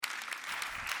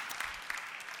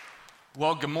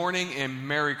Well, good morning and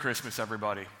Merry Christmas,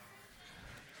 everybody.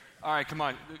 All right, come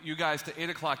on. You guys, to 8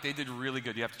 o'clock, they did really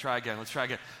good. You have to try again. Let's try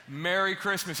again. Merry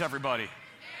Christmas, everybody.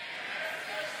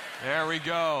 There we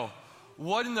go.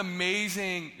 What an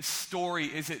amazing story,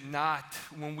 is it not,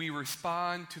 when we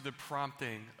respond to the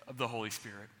prompting of the Holy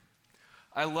Spirit?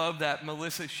 I love that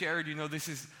Melissa shared, this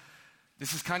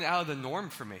is kind of out of the norm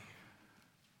for me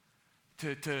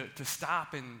to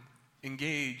stop and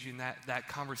engage in that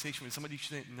conversation with somebody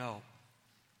you didn't know.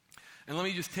 And let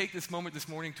me just take this moment this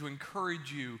morning to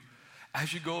encourage you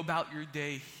as you go about your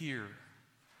day here,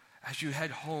 as you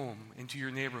head home into your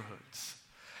neighborhoods,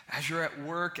 as you're at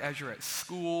work, as you're at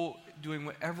school, doing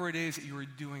whatever it is that you are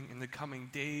doing in the coming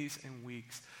days and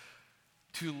weeks,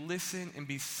 to listen and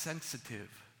be sensitive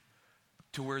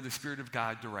to where the Spirit of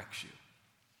God directs you.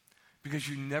 Because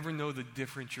you never know the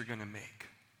difference you're going to make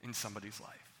in somebody's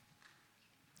life.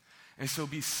 And so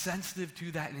be sensitive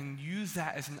to that and use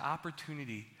that as an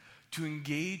opportunity to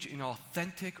engage in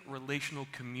authentic relational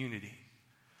community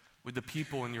with the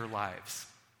people in your lives.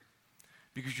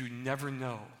 Because you never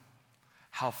know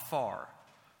how far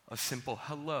a simple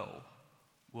hello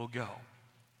will go.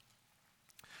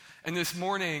 And this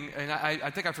morning, and I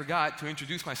think I forgot to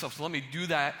introduce myself, so let me do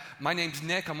that. My name's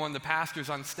Nick. I'm one of the pastors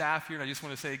on staff here, and I just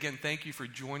want to say again, thank you for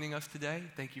joining us today.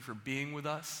 Thank you for being with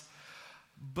us.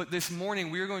 But this morning,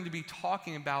 we are going to be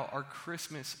talking about our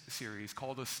Christmas series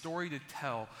called A Story to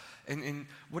Tell. And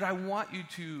what I want you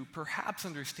to perhaps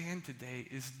understand today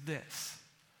is this,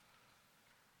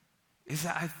 is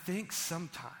that I think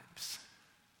sometimes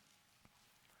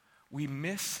we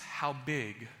miss how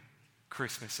big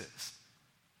Christmas is.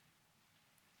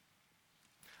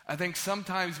 I think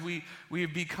sometimes we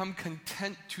have become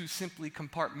content to simply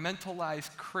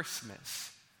compartmentalize Christmas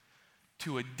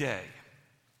to a day,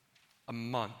 a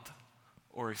month,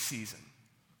 or a season.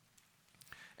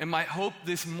 And my hope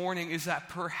this morning is that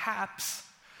perhaps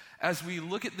as we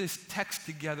look at this text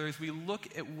together, as we look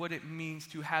at what it means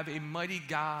to have a mighty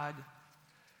God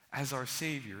as our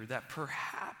Savior, that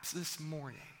perhaps this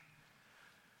morning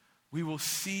we will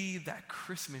see that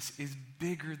Christmas is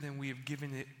bigger than we have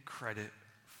given it credit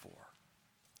for.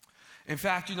 In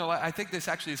fact, I think this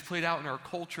actually is played out in our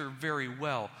culture very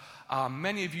well.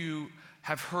 Many of you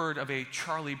have heard of a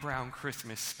Charlie Brown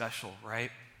Christmas special,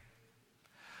 right?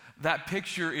 That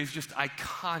picture is just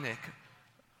iconic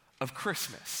of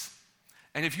Christmas.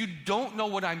 And if you don't know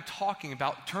what I'm talking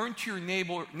about, turn to your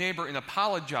neighbor and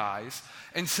apologize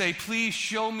and say, please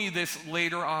show me this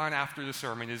later on after the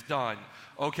sermon is done,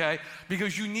 okay?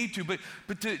 Because you need to.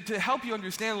 But to help you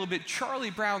understand a little bit, Charlie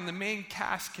Brown, the main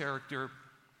cast character,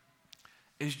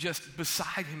 is just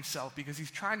beside himself because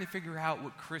he's trying to figure out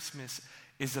what Christmas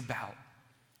is about.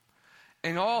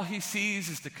 And all he sees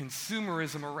is the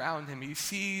consumerism around him. He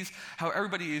sees how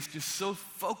everybody is just so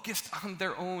focused on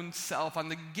their own self, on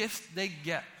the gifts they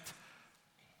get.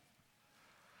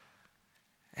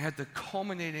 And at the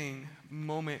culminating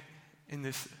moment in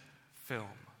this film,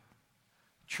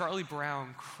 Charlie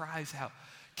Brown cries out,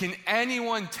 "Can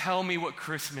anyone tell me what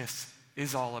Christmas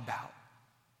is all about?"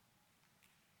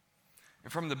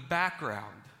 And from the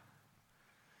background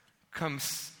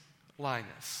comes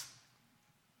Linus.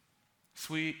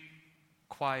 Sweet,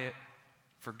 quiet,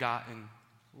 forgotten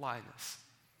Linus,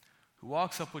 who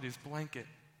walks up with his blanket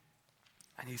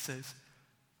and he says,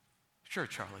 "Sure,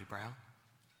 Charlie Brown,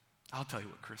 I'll tell you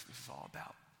what Christmas is all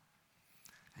about."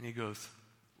 And he goes,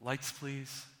 "Lights,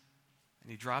 please." And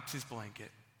he drops his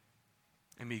blanket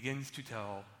and begins to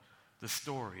tell the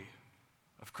story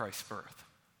of Christ's birth.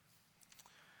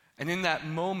 And in that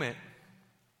moment,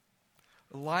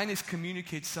 Linus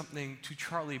communicates something to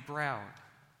Charlie Brown.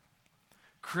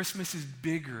 Christmas is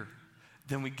bigger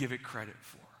than we give it credit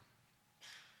for.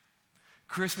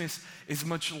 Christmas is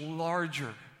much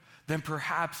larger than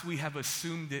perhaps we have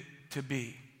assumed it to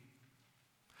be.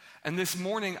 And this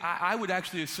morning, I would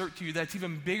actually assert to you that's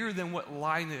even bigger than what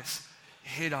Linus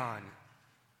hit on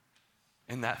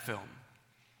in that film.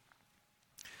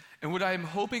 And what I'm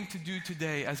hoping to do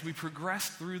today as we progress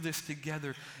through this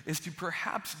together is to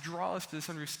perhaps draw us to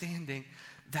this understanding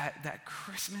that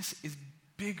Christmas is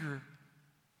bigger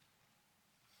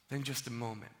than just a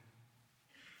moment.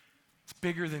 It's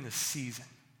bigger than a season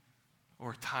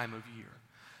or a time of year.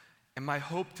 And my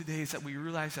hope today is that we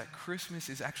realize that Christmas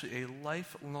is actually a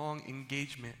lifelong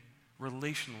engagement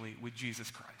relationally with Jesus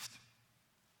Christ.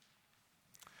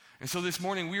 And so this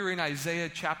morning we are in Isaiah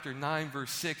chapter 9,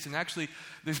 verse 6. And actually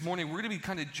this morning we're going to be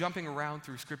kind of jumping around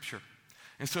through Scripture.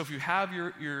 And so if you have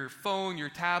your phone, your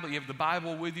tablet, you have the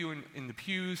Bible with you in the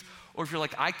pews, or if you're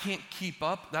like, I can't keep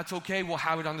up, that's okay, we'll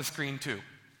have it on the screen too.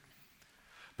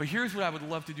 But here's what I would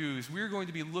love to do is we're going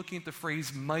to be looking at the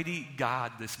phrase mighty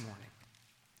God this morning.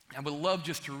 I would love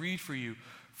just to read for you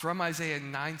from Isaiah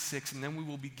 9:6, and then we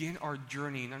will begin our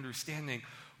journey in understanding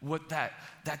what that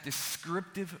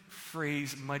descriptive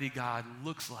phrase, mighty God,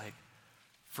 looks like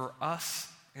for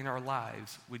us in our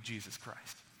lives with Jesus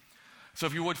Christ. So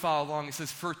if you would follow along, it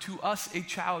says, "For to us a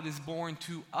child is born,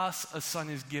 to us a son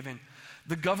is given.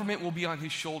 The government will be on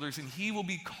his shoulders, and he will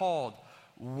be called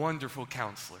Wonderful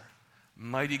Counselor,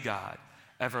 Mighty God,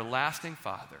 Everlasting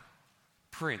Father,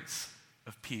 Prince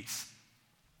of Peace."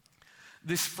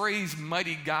 This phrase,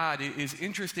 mighty God, is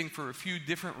interesting for a few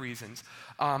different reasons.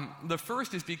 The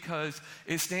first is because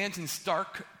it stands in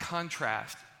stark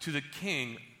contrast to the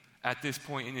king at this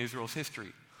point in Israel's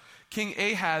history. King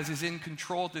Ahaz is in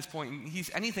control at this point, and he's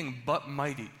anything but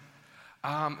mighty.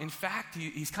 In fact,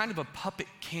 he's kind of a puppet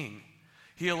king.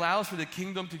 He allows for the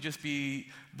kingdom to just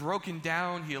be broken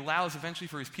down. He allows eventually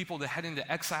for his people to head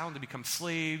into exile and to become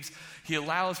slaves. He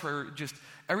allows for just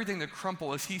everything to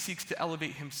crumple as he seeks to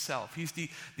elevate himself. He's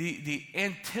the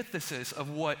antithesis of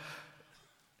what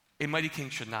a mighty king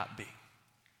should not be.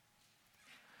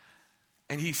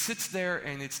 And he sits there,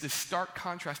 and it's this stark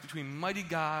contrast between mighty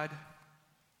God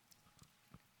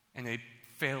and a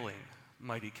failing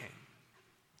mighty king.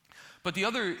 But the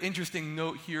other interesting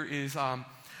note here is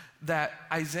that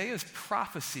Isaiah's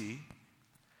prophecy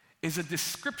is a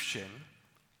description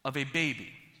of a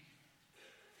baby.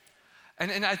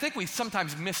 And I think we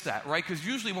sometimes miss that, right? Because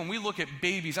usually when we look at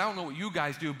babies, I don't know what you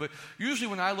guys do, but usually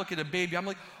when I look at a baby, I'm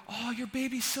like, oh, your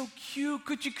baby's so cute,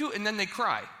 coochie-coo, and then they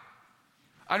cry.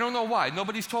 I don't know why.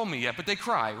 Nobody's told me yet, but they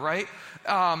cry, right?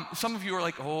 Some of you are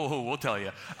like, oh, we'll tell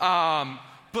you.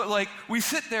 But like, we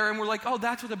sit there and we're like, oh,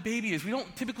 that's what a baby is. We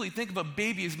don't typically think of a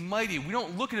baby as mighty. We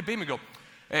don't look at a baby and go,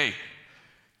 hey,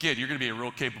 kid, you're going to be a real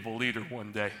capable leader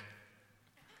one day.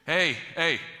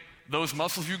 Hey, those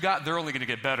muscles you got, they're only going to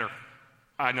get better.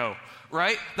 I know,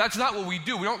 right? That's not what we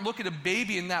do. We don't look at a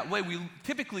baby in that way. We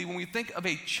typically, when we think of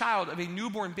a child, of a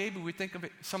newborn baby, we think of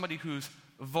somebody who's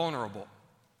vulnerable,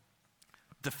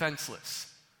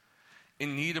 defenseless,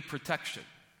 in need of protection.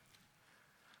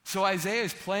 So Isaiah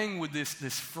is playing with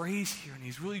this phrase here, and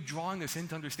he's really drawing us in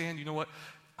to understand, you know what,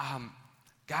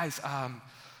 guys,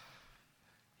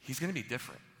 he's going to be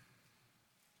different.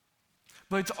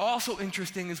 But it's also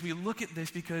interesting as we look at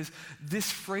this because this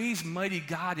phrase, mighty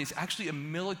God, is actually a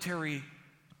military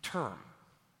term.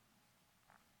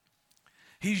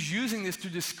 He's using this to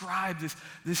describe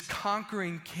this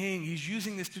conquering king. He's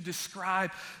using this to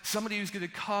describe somebody who's going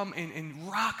to come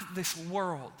and rock this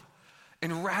world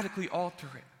and radically alter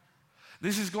it.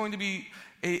 This is going to be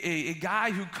a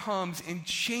guy who comes and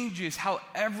changes how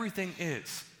everything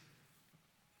is.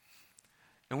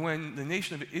 And when the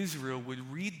nation of Israel would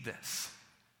read this,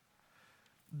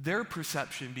 their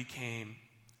perception became,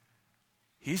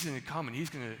 he's going to come and he's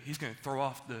going to throw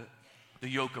off the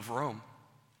yoke of Rome.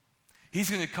 He's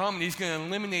going to come and he's going to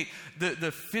eliminate the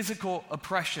physical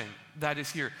oppression that is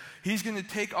here. He's going to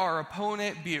take our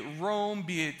opponent, be it Rome,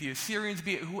 be it the Assyrians,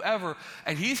 be it whoever,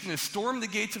 and he's going to storm the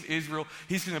gates of Israel.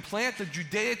 He's going to plant the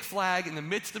Judaic flag in the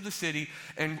midst of the city,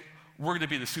 and we're going to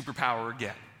be the superpower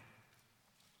again.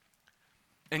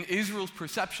 And Israel's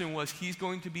perception was he's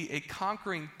going to be a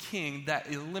conquering king that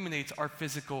eliminates our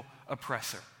physical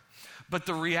oppressor. But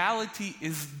the reality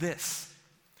is this,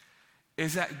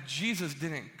 is that Jesus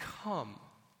didn't come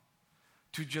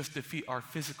to just defeat our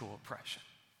physical oppression.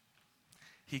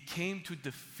 He came to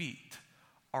defeat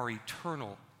our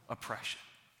eternal oppression.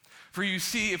 For you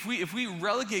see, if we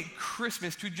relegate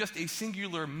Christmas to just a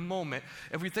singular moment,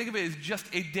 if we think of it as just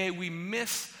a day, we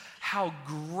miss how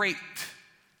great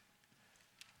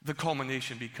the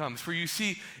culmination becomes. For you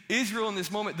see, Israel in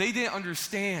this moment, they didn't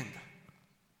understand.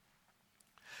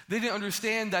 They didn't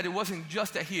understand that it wasn't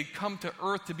just that he had come to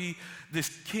earth to be this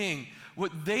king.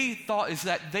 What they thought is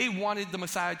that they wanted the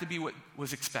Messiah to be what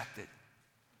was expected.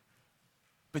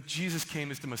 But Jesus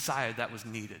came as the Messiah that was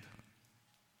needed.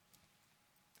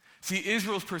 See,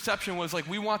 Israel's perception was like,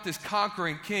 we want this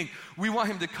conquering king. We want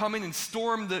him to come in and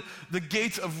storm the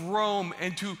gates of Rome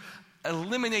and to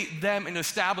eliminate them and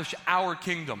establish our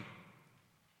kingdom.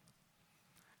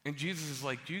 And Jesus is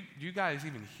like, do you guys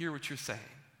even hear what you're saying?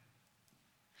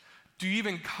 Do you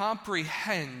even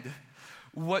comprehend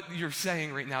what you're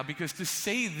saying right now? Because to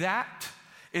say that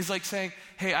is like saying,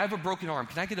 hey, I have a broken arm.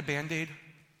 Can I get a Band-Aid?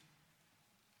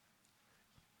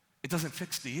 It doesn't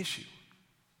fix the issue.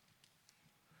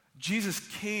 Jesus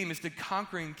came as the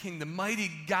conquering king, the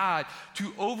mighty God,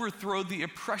 to overthrow the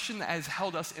oppression that has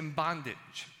held us in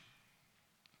bondage.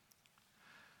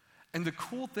 And the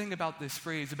cool thing about this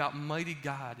phrase, about mighty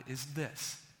God, is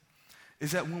this,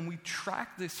 is that when we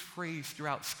track this phrase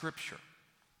throughout Scripture,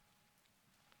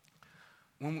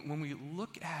 when we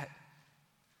look at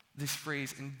this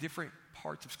phrase in different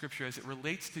parts of Scripture as it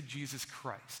relates to Jesus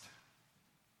Christ,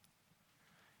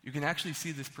 you can actually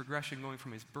see this progression going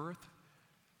from his birth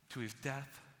to his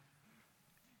death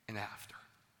and after.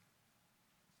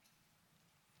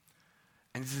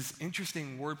 And it's this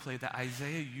interesting wordplay that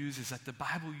Isaiah uses, that the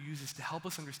Bible uses to help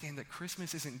us understand that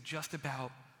Christmas isn't just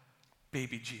about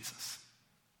baby Jesus.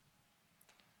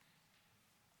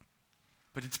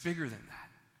 But it's bigger than that.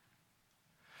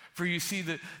 For you see,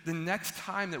 the next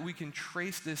time that we can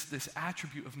trace this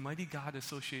attribute of mighty God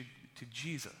associated to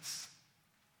Jesus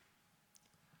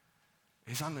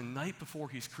is on the night before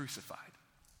he's crucified.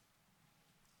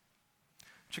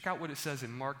 Check out what it says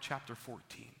in Mark chapter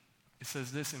 14. It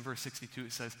says this in verse 62.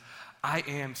 It says, "I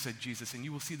am," said Jesus, "and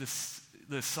you will see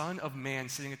the Son of Man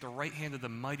sitting at the right hand of the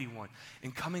Mighty One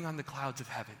and coming on the clouds of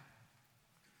heaven."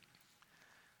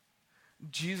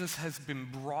 Jesus has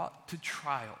been brought to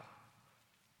trial,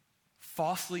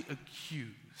 falsely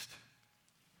accused,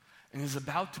 and is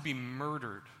about to be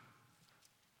murdered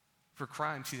for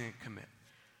crimes he didn't commit.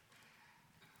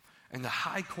 And the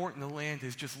high court in the land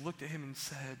has just looked at him and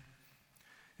said,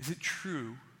 "Is it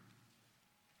true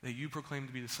that you proclaim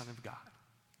to be the Son of God?"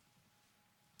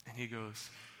 And he goes,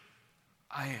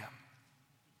 "I am."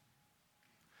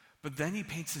 But then he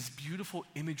paints this beautiful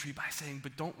imagery by saying,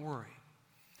 "But don't worry.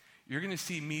 You're going to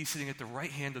see me sitting at the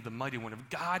right hand of the Mighty One, of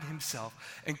God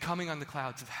himself, and coming on the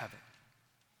clouds of heaven."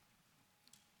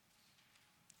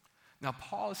 Now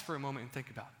pause for a moment and think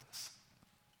about this.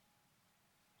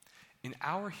 In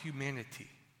our humanity,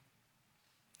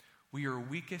 we are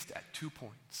weakest at 2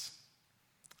 points: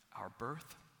 our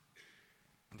birth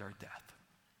and our death.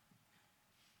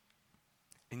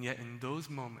 And yet in those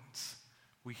moments,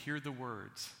 we hear the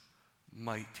words,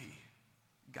 "Mighty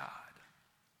God."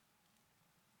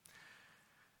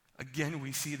 Again,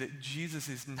 we see that Jesus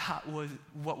is not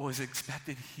what was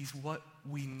expected. He's what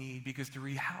we need, because the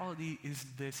reality is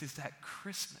this, is that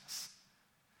Christmas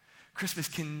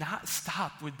cannot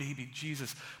stop with baby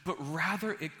Jesus, but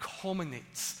rather it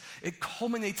culminates. It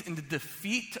culminates in the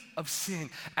defeat of sin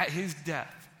at his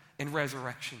death and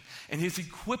resurrection, and his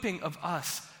equipping of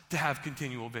us to have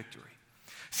continual victory.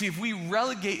 See, if we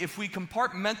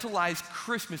compartmentalize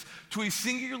Christmas to a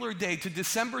singular day, to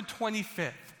December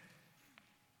 25th,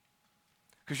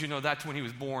 because that's when he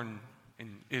was born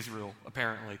in Israel,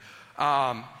 apparently.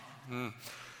 But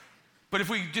if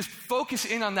we just focus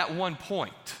in on that one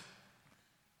point,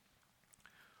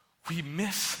 we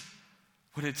miss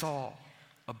what it's all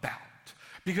about.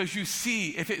 Because you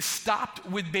see, if it stopped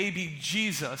with baby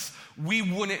Jesus, we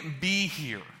wouldn't be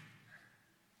here.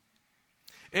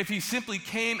 If he simply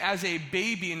came as a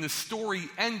baby and the story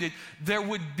ended, there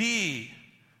would be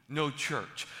no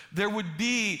church. There would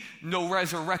be no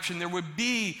resurrection. There would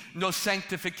be no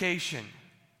sanctification.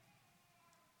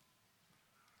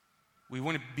 We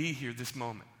wouldn't be here this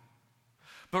moment.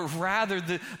 But rather,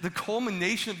 the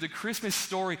culmination of the Christmas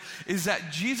story is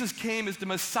that Jesus came as the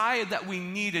Messiah that we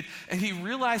needed, and he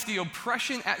realized the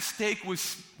oppression at stake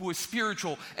was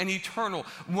spiritual and eternal,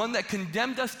 one that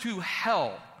condemned us to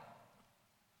hell.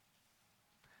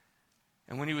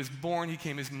 And when he was born, he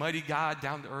came as mighty God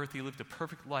down to earth. He lived a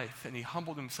perfect life, and he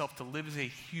humbled himself to live as a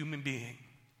human being.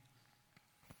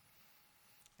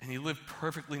 And he lived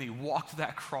perfectly, and he walked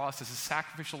that cross as a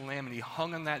sacrificial lamb, and he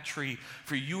hung on that tree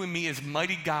for you and me. As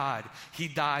mighty God, he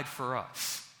died for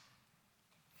us.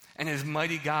 And as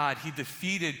mighty God, he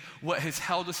defeated what has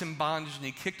held us in bondage, and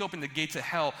he kicked open the gates of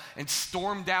hell and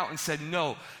stormed out and said,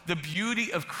 "No, the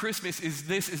beauty of Christmas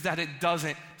is that it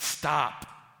doesn't stop."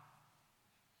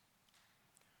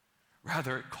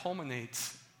 Rather, it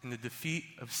culminates in the defeat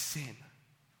of sin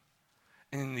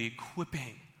and in the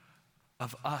equipping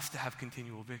of us to have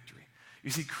continual victory.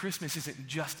 You see, Christmas isn't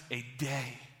just a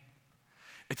day.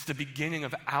 It's the beginning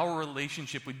of our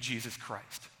relationship with Jesus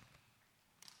Christ.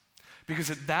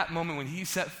 Because at that moment when he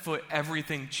set foot,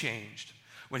 everything changed.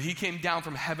 When he came down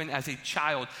from heaven as a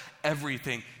child,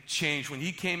 everything changed. When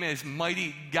he came as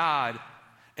mighty God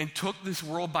and took this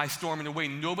world by storm in a way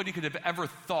nobody could have ever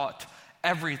thought,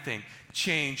 everything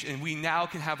changed, and we now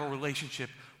can have a relationship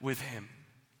with him.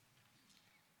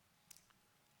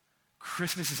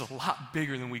 Christmas is a lot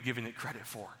bigger than we've given it credit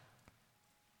for.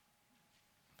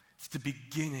 It's the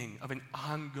beginning of an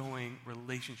ongoing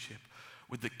relationship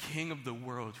with the King of the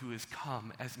world, who has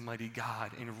come as mighty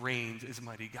God and reigns as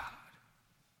mighty God.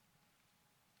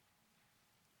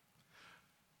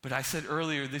 But I said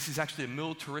earlier, this is actually a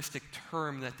militaristic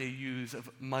term that they use of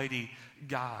mighty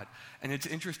God. And it's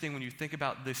interesting when you think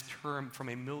about this term from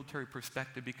a military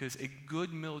perspective, because a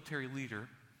good military leader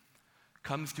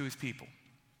comes to his people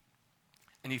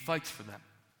and he fights for them,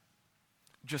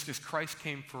 just as Christ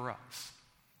came for us,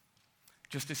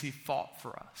 just as he fought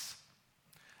for us.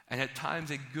 And at times,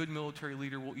 a good military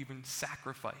leader will even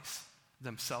sacrifice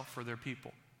themselves for their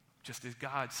people, just as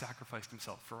God sacrificed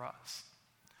himself for us.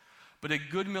 But a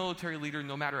good military leader,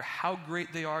 no matter how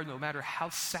great they are, no matter how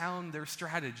sound their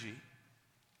strategy,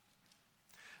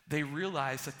 they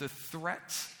realize that the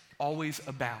threats always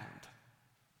abound.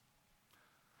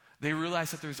 They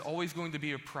realize that there's always going to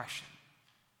be oppression.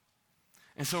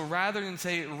 And so rather than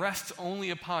say it rests only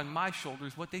upon my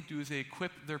shoulders, what they do is they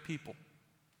equip their people.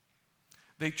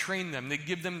 They train them. They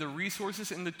give them the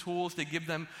resources and the tools. They give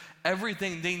them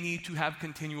everything they need to have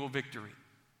continual victory.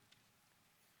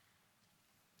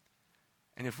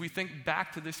 And if we think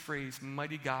back to this phrase,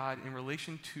 mighty God, in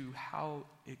relation to how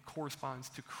it corresponds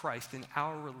to Christ in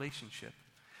our relationship,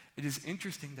 it is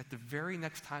interesting that the very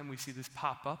next time we see this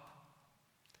pop up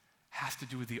has to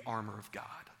do with the armor of God.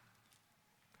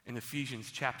 In Ephesians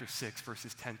chapter 6,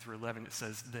 verses 10 through 11, it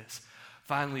says this: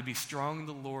 "Finally, be strong in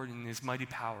the Lord and in his mighty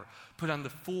power. Put on the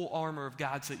full armor of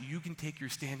God so that you can take your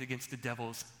stand against the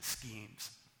devil's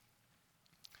schemes."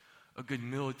 A good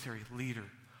military leader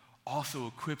also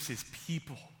equips his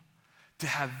people to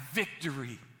have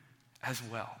victory as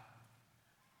well.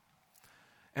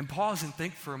 And pause and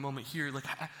think for a moment here.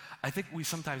 I think we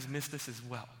sometimes miss this as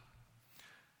well.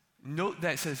 Note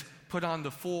that it says, put on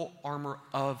the full armor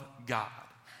of God,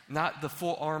 not the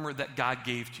full armor that God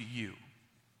gave to you.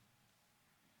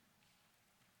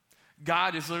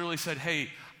 God has literally said, hey,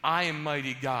 I am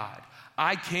mighty God.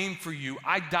 I came for you.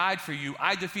 I died for you.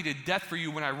 I defeated death for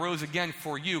you when I rose again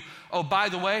for you. Oh, by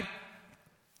the way,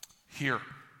 here.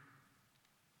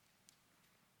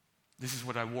 This is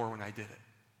what I wore when I did it.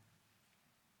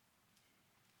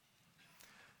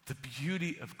 The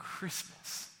beauty of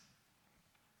Christmas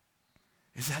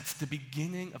is that's the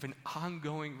beginning of an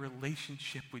ongoing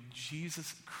relationship with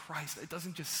Jesus Christ. It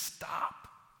doesn't just stop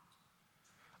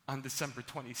on December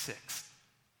 26th.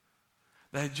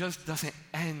 That it just doesn't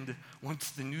end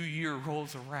once the new year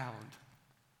rolls around.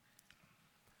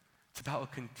 It's about a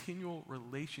continual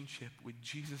relationship with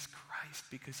Jesus Christ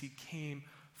because he came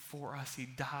for us. He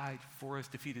died for us,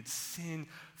 defeated sin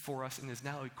for us, and has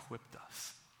now equipped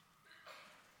us.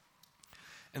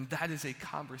 And that is a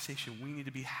conversation we need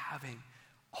to be having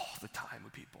all the time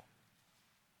with people.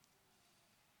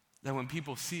 That when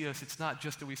people see us, it's not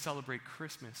just that we celebrate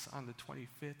Christmas on the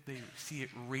 25th, they see it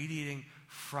radiating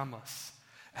from us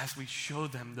as we show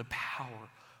them the power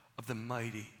of the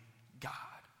mighty God.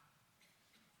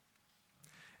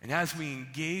 And as we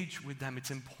engage with them,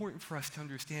 it's important for us to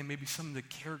understand maybe some of the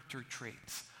character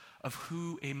traits of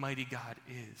who a mighty God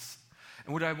is.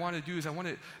 And what I want to do is I want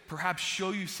to perhaps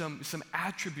show you some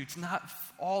attributes, not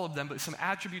all of them, but some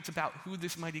attributes about who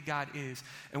this mighty God is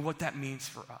and what that means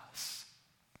for us.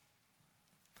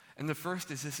 And the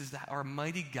first is this, is that our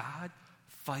mighty God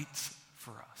fights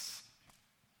for us.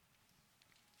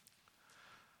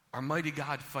 Our mighty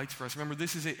God fights for us. Remember,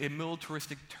 this is a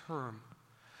militaristic term.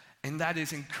 And that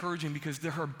is encouraging because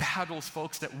there are battles,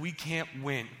 folks, that we can't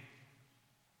win.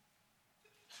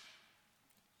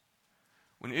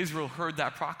 When Israel heard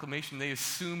that proclamation, they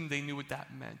assumed they knew what that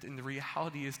meant. And the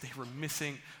reality is they were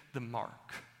missing the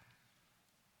mark.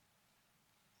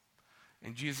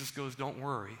 And Jesus goes, don't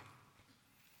worry.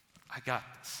 I got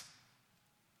this.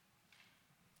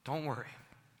 Don't worry.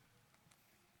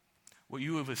 What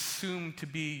you have assumed to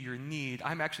be your need,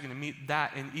 I'm actually going to meet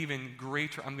that, and even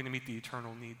greater, I'm going to meet the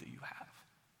eternal need that you have.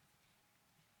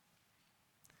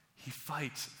 He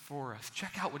fights for us.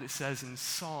 Check out what it says in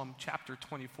Psalm chapter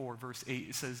 24, verse 8.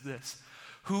 It says this: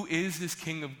 "Who is this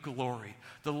King of glory?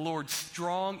 The Lord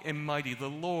strong and mighty, the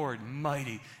Lord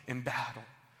mighty in battle."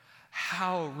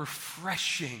 How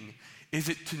refreshing is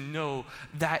it to know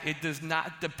that it does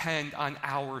not depend on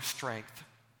our strength.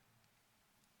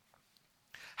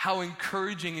 How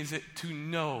encouraging is it to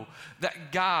know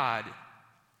that God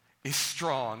is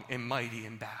strong and mighty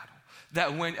in battle.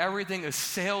 That when everything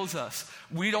assails us,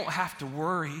 we don't have to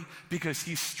worry because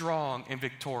he's strong and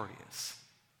victorious.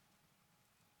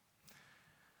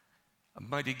 A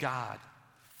mighty God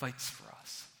fights for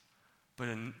us, but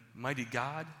a mighty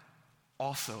God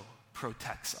also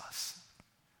protects us.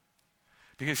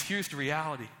 Because here's the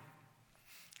reality.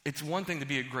 It's one thing to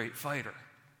be a great fighter.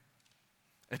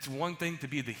 It's one thing to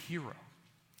be the hero.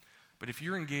 But if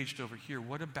you're engaged over here,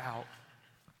 what about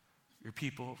your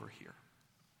people over here?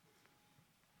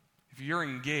 If you're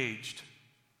engaged,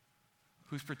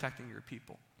 Who's protecting your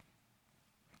people?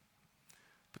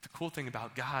 But the cool thing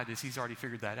about God is he's already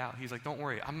figured that out. He's like, don't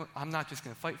worry, I'm not just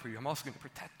going to fight for you. I'm also going to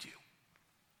protect you.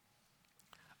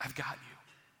 I've got you.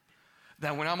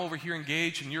 That when I'm over here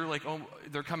engaged and you're like, oh,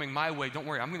 they're coming my way, don't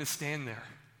worry, I'm going to stand there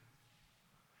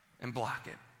and block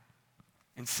it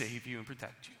and save you and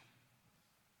protect you.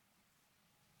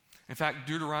 In fact,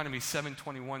 Deuteronomy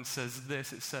 7:21 says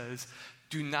this. It says,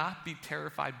 do not be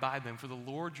terrified by them, for the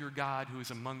Lord your God who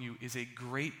is among you is a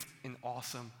great and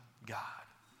awesome God.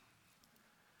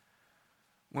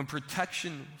 When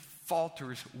protection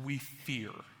falters, we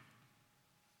fear.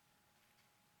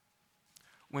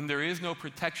 When there is no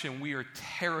protection, we are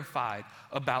terrified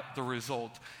about the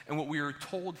result. And what we are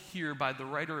told here by the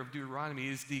writer of Deuteronomy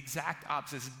is the exact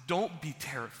opposite. Don't be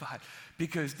terrified,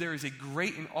 because there is a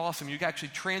great and awesome, you can actually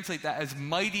translate that as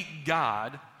mighty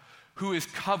God who is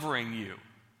covering you.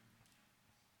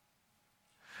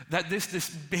 That this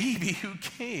baby who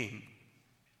came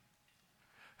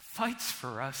fights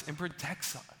for us and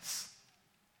protects us.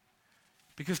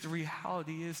 Because the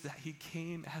reality is that he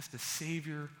came as the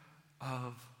Savior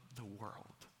of the world.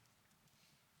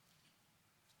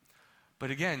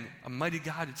 But again, a mighty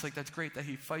God, it's like, that's great that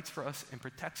he fights for us and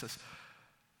protects us.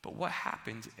 But what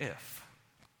happens if?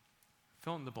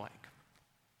 Fill in the blank.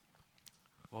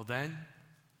 Well then,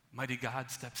 mighty God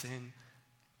steps in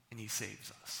and he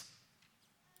saves us.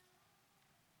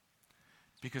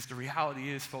 Because the reality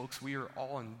is, folks, we are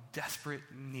all in desperate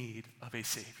need of a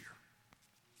Savior.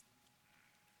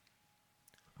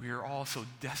 We are all so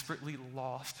desperately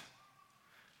lost,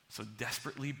 so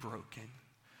desperately broken,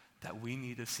 that we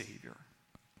need a Savior.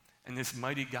 And this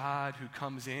mighty God who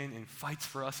comes in and fights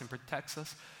for us and protects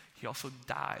us, he also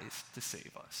dies to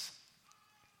save us.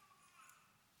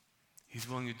 He's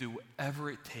willing to do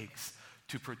whatever it takes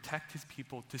to protect his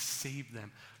people, to save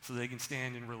them, so they can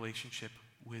stand in relationship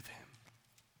with him.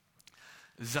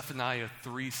 Zephaniah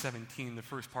 3:17, the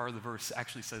first part of the verse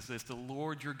actually says this: the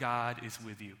Lord your God is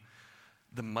with you,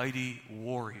 the mighty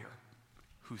warrior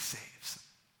who saves.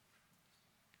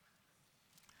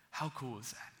 How cool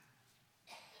is that?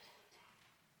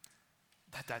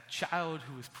 That child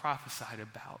who was prophesied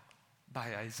about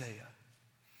by Isaiah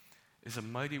is a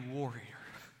mighty warrior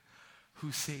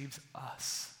who saves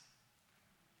us.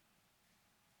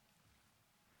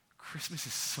 Christmas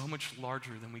is so much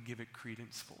larger than we give it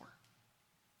credence for.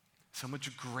 So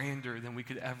much grander than we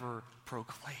could ever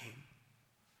proclaim.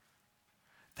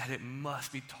 That it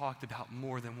must be talked about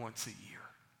more than once a year.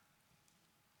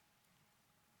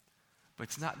 But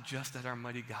it's not just that our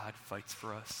mighty God fights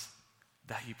for us,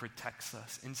 that he protects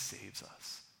us and saves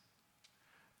us.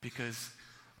 Because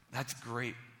that's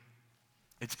great.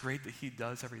 It's great that he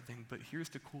does everything, but here's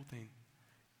the cool thing.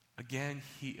 Again,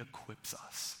 he equips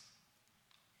us.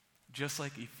 Just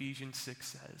like Ephesians 6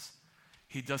 says,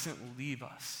 he doesn't leave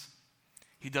us.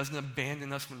 He doesn't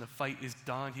abandon us when the fight is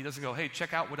done. He doesn't go, hey,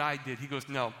 check out what I did. He goes,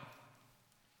 no.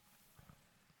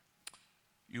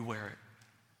 You wear it.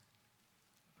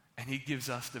 And he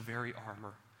gives us the very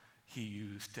armor he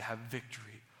used to have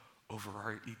victory over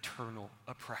our eternal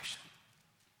oppression.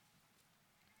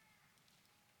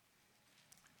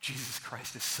 Jesus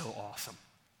Christ is so awesome.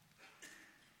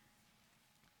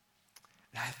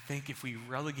 And I think if we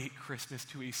relegate Christmas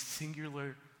to a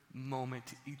singular moment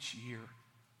each year,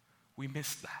 we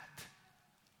miss that.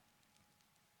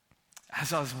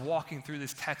 As I was walking through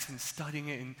this text and studying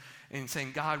it and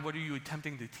saying, God, what are you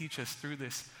attempting to teach us through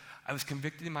this? I was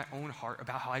convicted in my own heart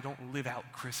about how I don't live out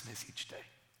Christmas each day.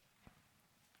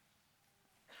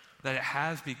 That it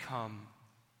has become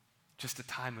just a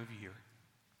time of year.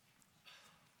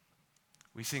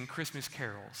 We sing Christmas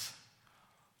carols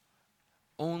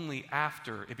only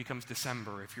after it becomes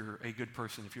December, if you're a good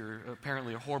person. If you're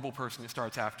apparently a horrible person, it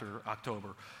starts after October.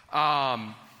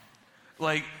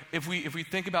 Like, if we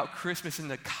think about Christmas in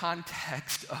the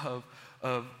context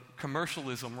of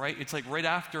commercialism, right? It's like right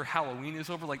after Halloween is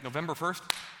over, like November 1st,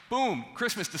 boom,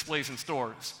 Christmas displays in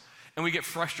stores. And we get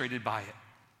frustrated by it.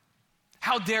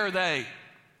 How dare they?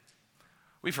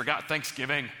 We forgot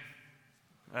Thanksgiving,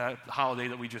 the holiday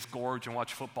that we just gorge and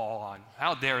watch football on.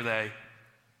 How dare they?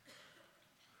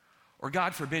 Or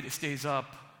God forbid it stays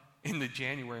up into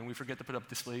January and we forget to put up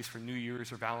displays for New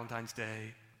Year's or Valentine's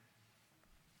Day.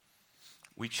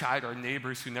 We chide our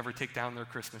neighbors who never take down their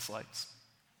Christmas lights.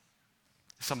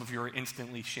 Some of you are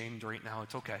instantly shamed right now.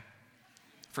 It's okay.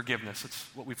 Forgiveness, it's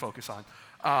what we focus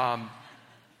on.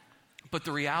 But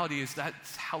the reality is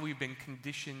that's how we've been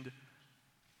conditioned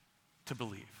to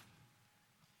believe.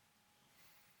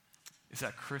 Is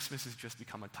that Christmas has just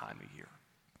become a time of year.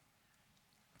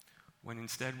 When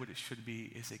instead what it should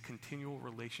be is a continual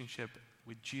relationship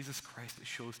with Jesus Christ that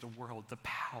shows the world the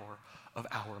power of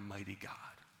our mighty God.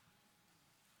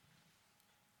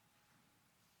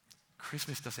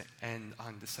 Christmas doesn't end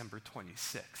on December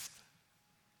 26th.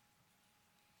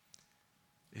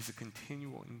 It's a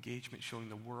continual engagement showing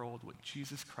the world what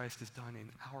Jesus Christ has done in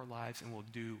our lives and will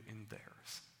do in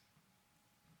theirs.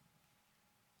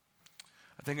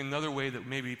 I think another way that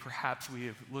maybe perhaps we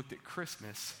have looked at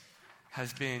Christmas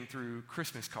has been through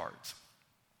Christmas cards.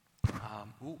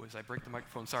 As I break the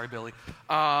microphone, sorry, Billy.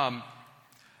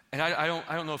 And I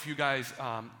don't know if you guys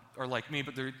are like me,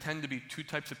 but there tend to be two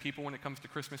types of people when it comes to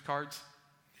Christmas cards.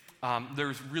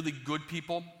 There's really good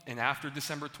people, and after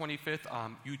December 25th,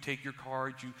 you take your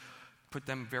cards, you put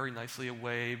them very nicely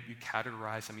away, you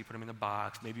categorize them, you put them in a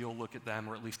box, maybe you'll look at them,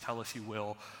 or at least tell us you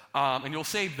will, and you'll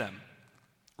save them,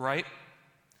 right?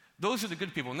 Those are the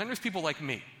good people. And then there's people like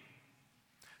me.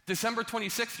 December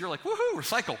 26th, you're like, woohoo,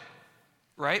 recycle,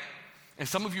 right? And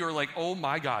some of you are like, oh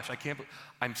my gosh,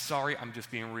 I'm sorry, I'm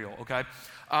just being real, okay?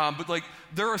 But like,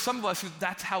 there are some of us who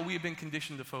that's how we have been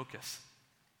conditioned to focus.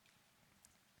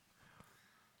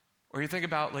 Or you think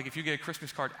about, like, if you get a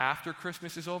Christmas card after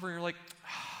Christmas is over, and you're like,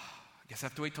 I guess I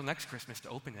have to wait till next Christmas to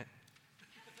open it.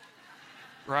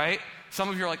 Right? Some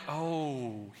of you are like,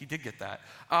 oh, he did get that.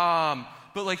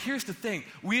 But, like, here's the thing.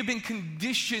 We have been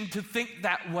conditioned to think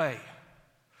that way.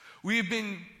 We have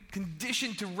been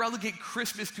conditioned to relegate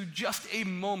Christmas to just a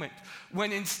moment,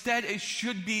 when instead it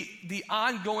should be the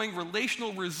ongoing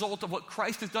relational result of what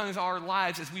Christ has done in our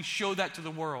lives as we show that to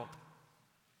the world.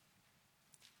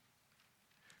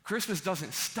 Christmas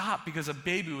doesn't stop because a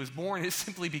baby was born. It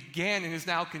simply began and is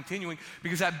now continuing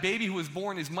because that baby who was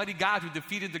born is mighty God who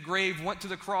defeated the grave, went to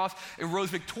the cross, and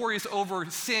rose victorious over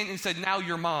sin and said, now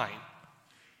you're mine.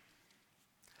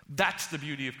 That's the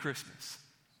beauty of Christmas.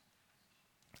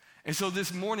 And so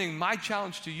this morning, my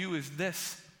challenge to you is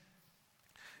this.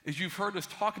 As you've heard us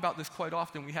talk about this quite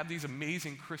often, we have these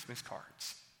amazing Christmas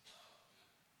cards.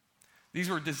 These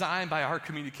were designed by our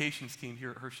communications team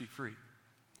here at Hershey Free.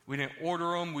 We didn't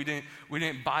order them. We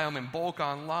didn't buy them in bulk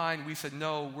online. We said,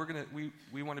 no,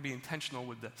 we want to be intentional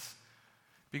with this.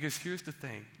 Because here's the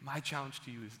thing. My challenge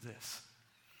to you is this,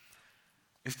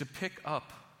 is to pick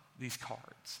up these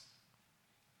cards,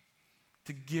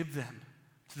 to give them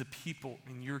to the people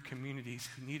in your communities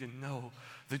who need to know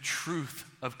the truth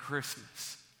of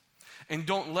Christmas. And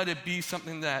don't let it be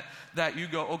something that you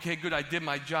go, okay, good, I did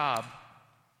my job.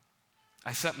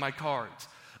 I sent my cards.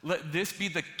 Let this be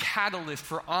the catalyst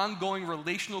for ongoing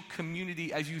relational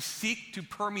community as you seek to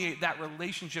permeate that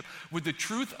relationship with the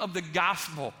truth of the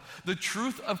gospel, the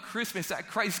truth of Christmas, that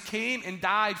Christ came and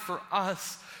died for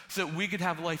us so that we could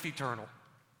have life eternal.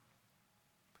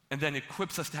 And then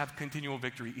equips us to have continual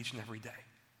victory each and every day.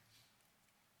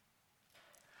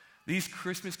 These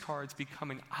Christmas cards become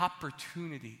an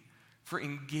opportunity for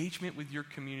engagement with your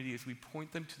community as we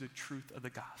point them to the truth of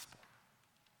the gospel.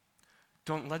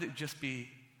 Don't let it just be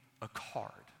a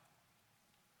card.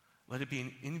 Let it be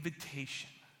an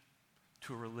invitation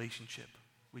to a relationship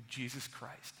with Jesus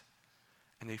Christ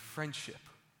and a friendship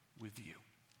with you.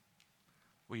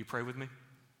 Will you pray with me?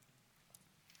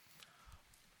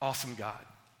 Awesome God.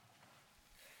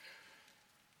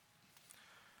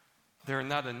 There are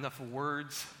not enough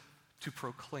words to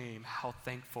proclaim how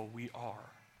thankful we are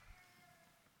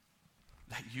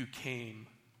that you came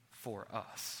for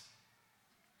us.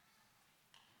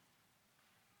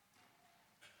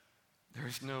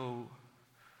 There's no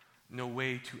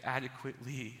way to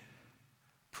adequately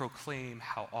proclaim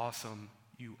how awesome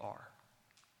you are.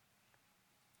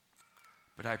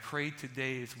 But I pray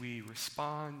today as we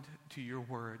respond to your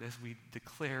word, as we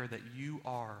declare that you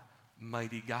are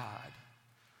mighty God,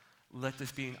 let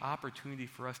this be an opportunity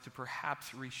for us to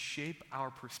perhaps reshape our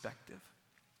perspective,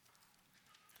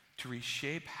 to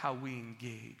reshape how we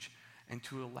engage, and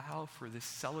to allow for this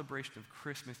celebration of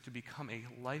Christmas to become a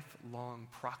lifelong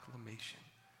proclamation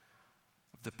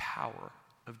of the power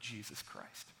of Jesus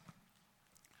Christ.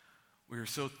 We are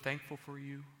so thankful for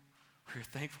you. We are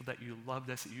thankful that you loved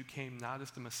us, that you came not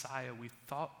as the Messiah we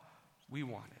thought we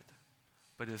wanted,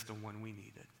 but as the one we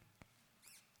needed.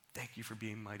 Thank you for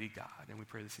being mighty God, and we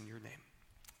pray this in your name.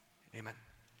 Amen.